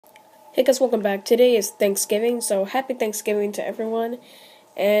Hey guys, welcome back. Today is Thanksgiving, so happy Thanksgiving to everyone.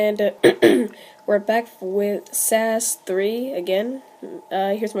 And we're back with SAS 3 again.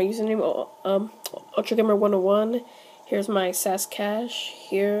 Here's my username, UltraGamer101. Here's my SAS cache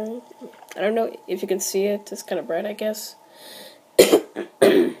here. I don't know if you can see it. It's kind of bright, I guess.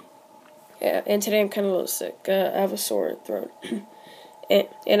 Yeah, and today I'm kind of a little sick. I have a sore throat.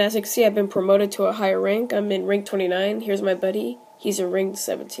 And as you can see, I've been promoted to a higher rank. I'm in rank 29. Here's my buddy. He's in rank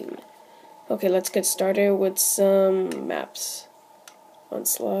 17. Okay, let's get started with some maps.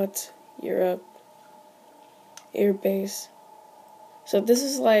 Onslaught, Europe, airbase. So this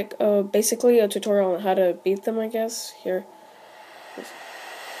is like basically a tutorial on how to beat them, I guess. Here.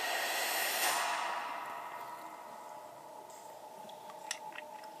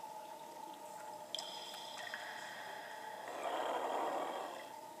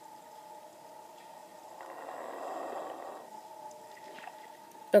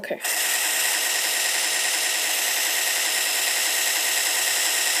 Okay.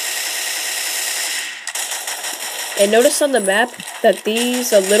 And notice on the map that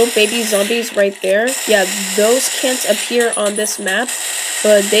these little baby zombies right there, yeah, those can't appear on this map,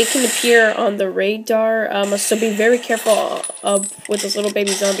 but they can appear on the radar. So be very careful with those little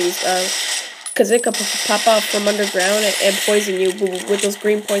baby zombies, because they could pop out from underground and poison you with those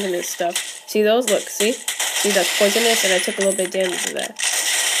green poisonous stuff. See those? Look, see, that's poisonous, and I took a little bit of damage of that.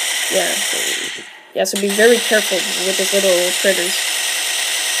 Yeah. So be very careful with those little critters.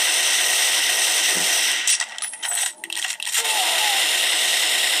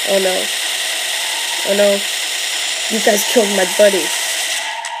 Oh no. Oh no. You guys killed my buddy.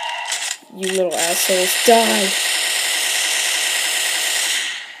 You little assholes. Die.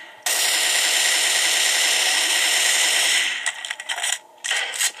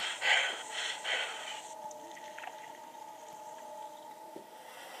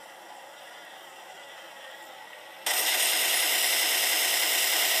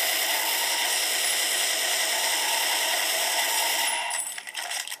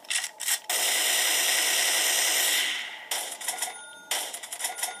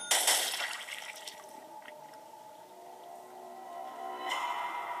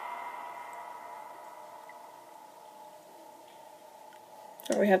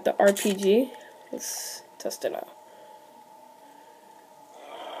 We have the RPG. Let's test it out.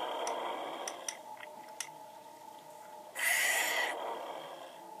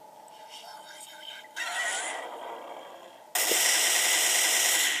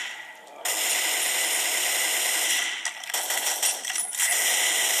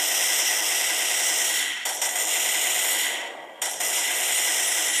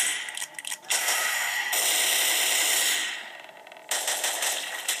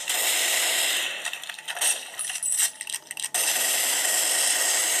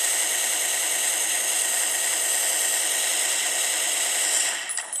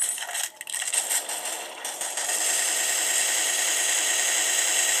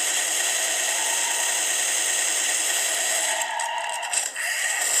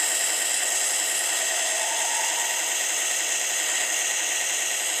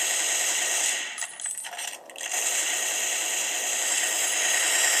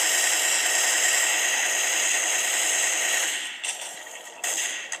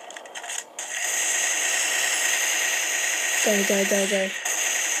 Die.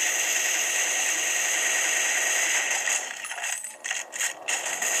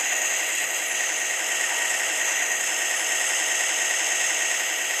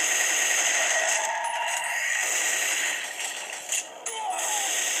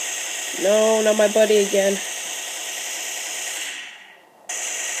 No, not my buddy again.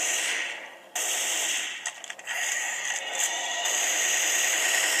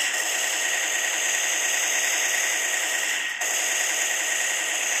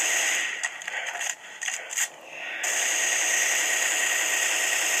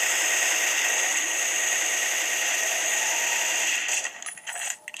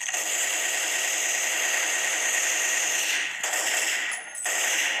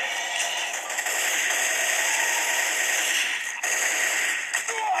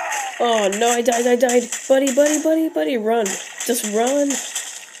 Oh no, I died. Buddy, run. Just run.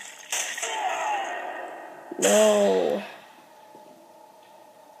 No.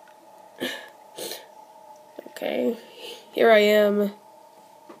 Okay. Here I am.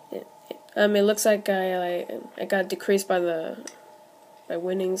 It looks like I got decreased by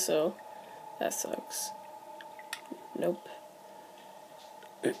winning, so that sucks. Nope.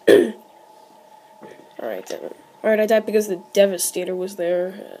 Alright then. Alright, I died because the Devastator was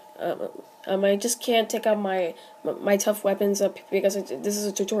there. I just can't take out my tough weapons up because this is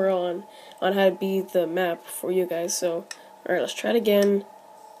a tutorial on how to beat the map for you guys. So, alright, let's try it again.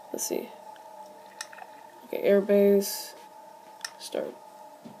 Let's see. Okay, airbase. Start.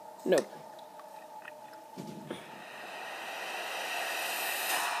 Nope.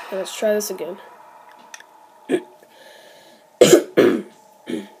 Okay, let's try this again.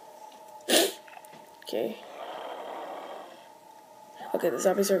 Okay. Okay, the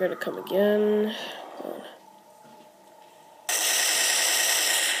zombies are gonna come again. Hold on.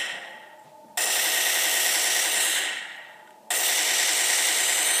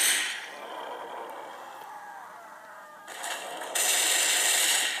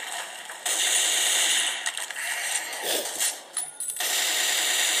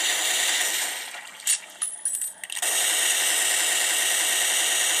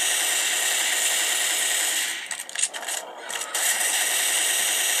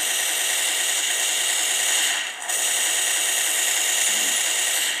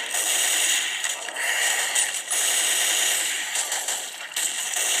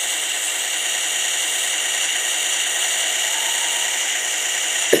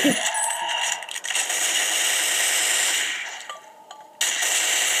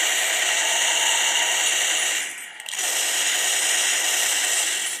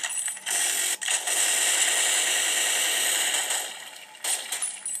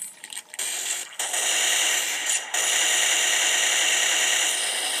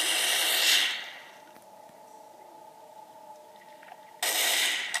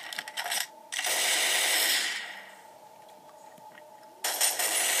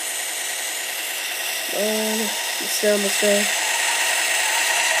 Almost there.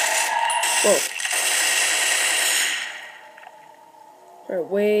 Whoa. Alright,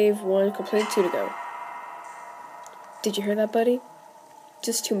 wave 1 complete, 2 to go. Did you hear that, buddy?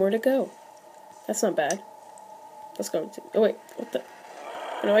 Just 2 more to go. That's not bad. Let's go. Oh, wait. What the?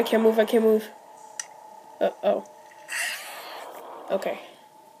 Oh, no, I can't move. I can't move. Oh. Okay.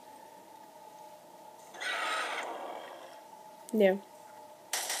 Yeah.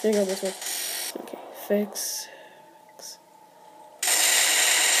 There you go, this one. Okay, fix.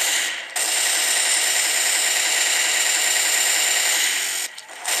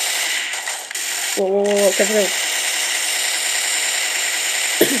 Whoa, careful.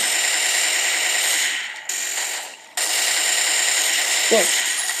 Whoa.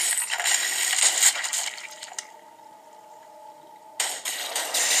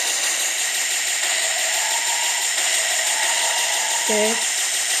 Okay.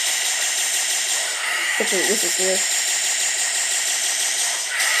 Hopefully this is here.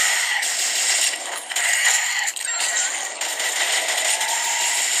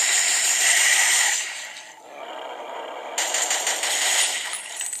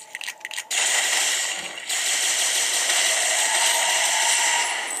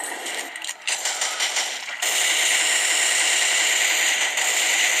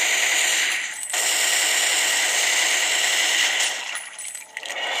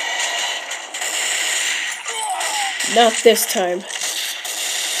 Not this time.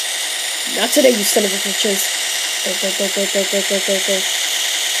 Not today, you son of a bitches. Go.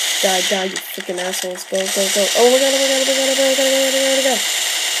 Die, you freaking assholes. Go. Oh my god.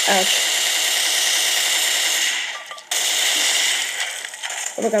 Ouch.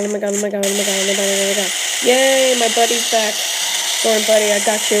 Oh my god. Yay, my buddy's back. Go on, buddy, I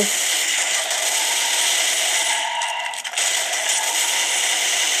got you.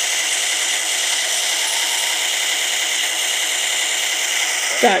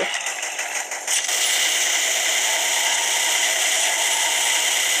 Got it.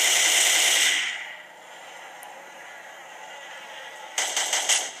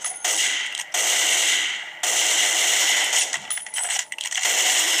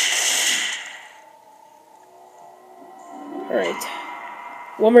 Alright.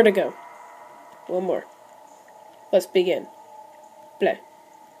 1 more to go. 1 more. Let's begin. Play.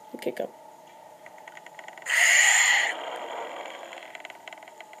 Okay, go.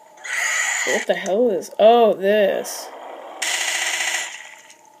 What the hell is... Oh, this.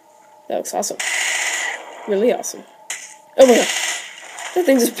 That looks awesome. Really awesome. Oh my god. That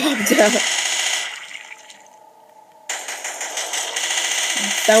thing just popped out.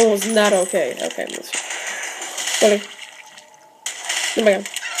 That one was not okay. Okay, let's... Buddy. Oh my god.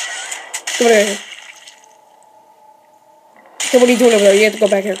 Come over here. Okay, what are you doing over there? You have to go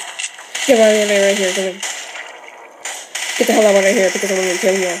back here. Get out of here, right here. Come here. Get the hell out of here because I'm going to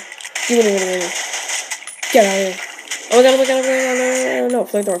kill you all. You wouldn't even win. Get out of here. Oh my god. No,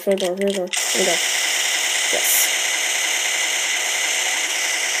 flamethrower. Oh my god. Yes.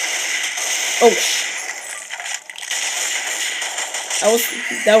 Oh,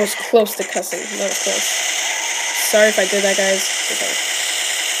 that was close to cussing. That was close. Sorry if I did that, guys. So sorry.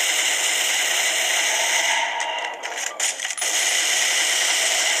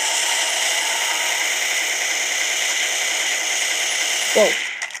 Whoa.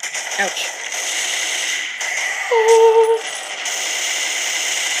 Ouch. Oh.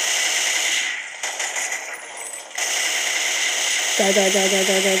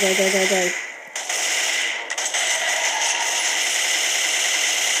 Die.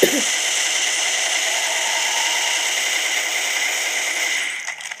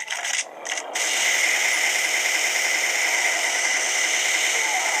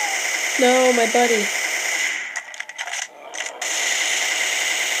 No, my buddy.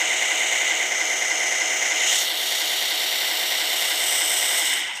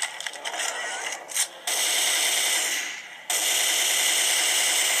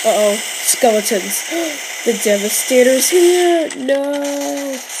 Uh-oh. Skeletons. The Devastator's here. No.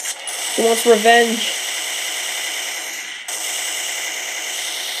 He wants revenge.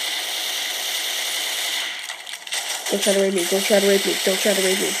 Don't try to raid me. Don't try to raid me.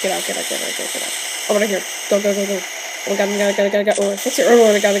 Get out. I'm right here. Go. Oh my god, gotta. Oh, fix it.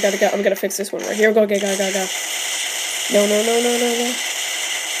 Oh, gotta. I'm gonna fix this one right here. Go. No.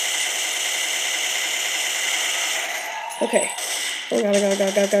 Okay. Oh, gotta.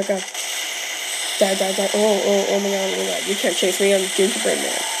 Die. Oh my god. You can't chase me. I'm gingerbread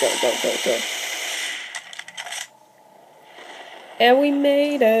man. Go. And we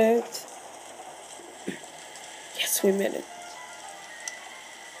made it. Yes, we made it.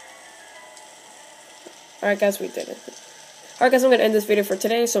 Alright guys, we did it. Alright guys, I'm going to end this video for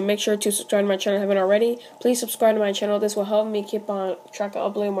today, so make sure to subscribe to my channel if you haven't already. Please subscribe to my channel. This will help me keep on track of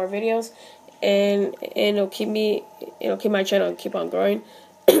uploading more videos, and it'll keep my channel keep on growing.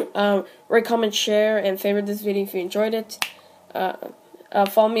 Rate, comment, share, and favorite this video if you enjoyed it.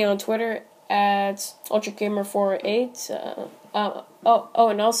 Follow me on Twitter at ultragamer48.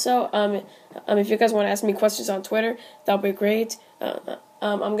 And also, if you guys want to ask me questions on Twitter, that'll be great. I'm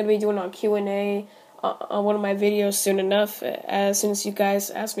gonna be doing a Q&A on one of my videos soon enough. As soon as you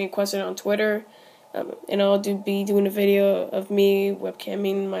guys ask me a question on Twitter, and I'll be doing a video of me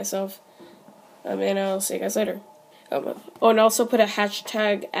webcamming myself. And I'll see you guys later. And also put a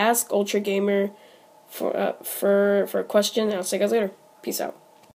hashtag AskUltraGamer for a question. I'll see you guys later. Peace out.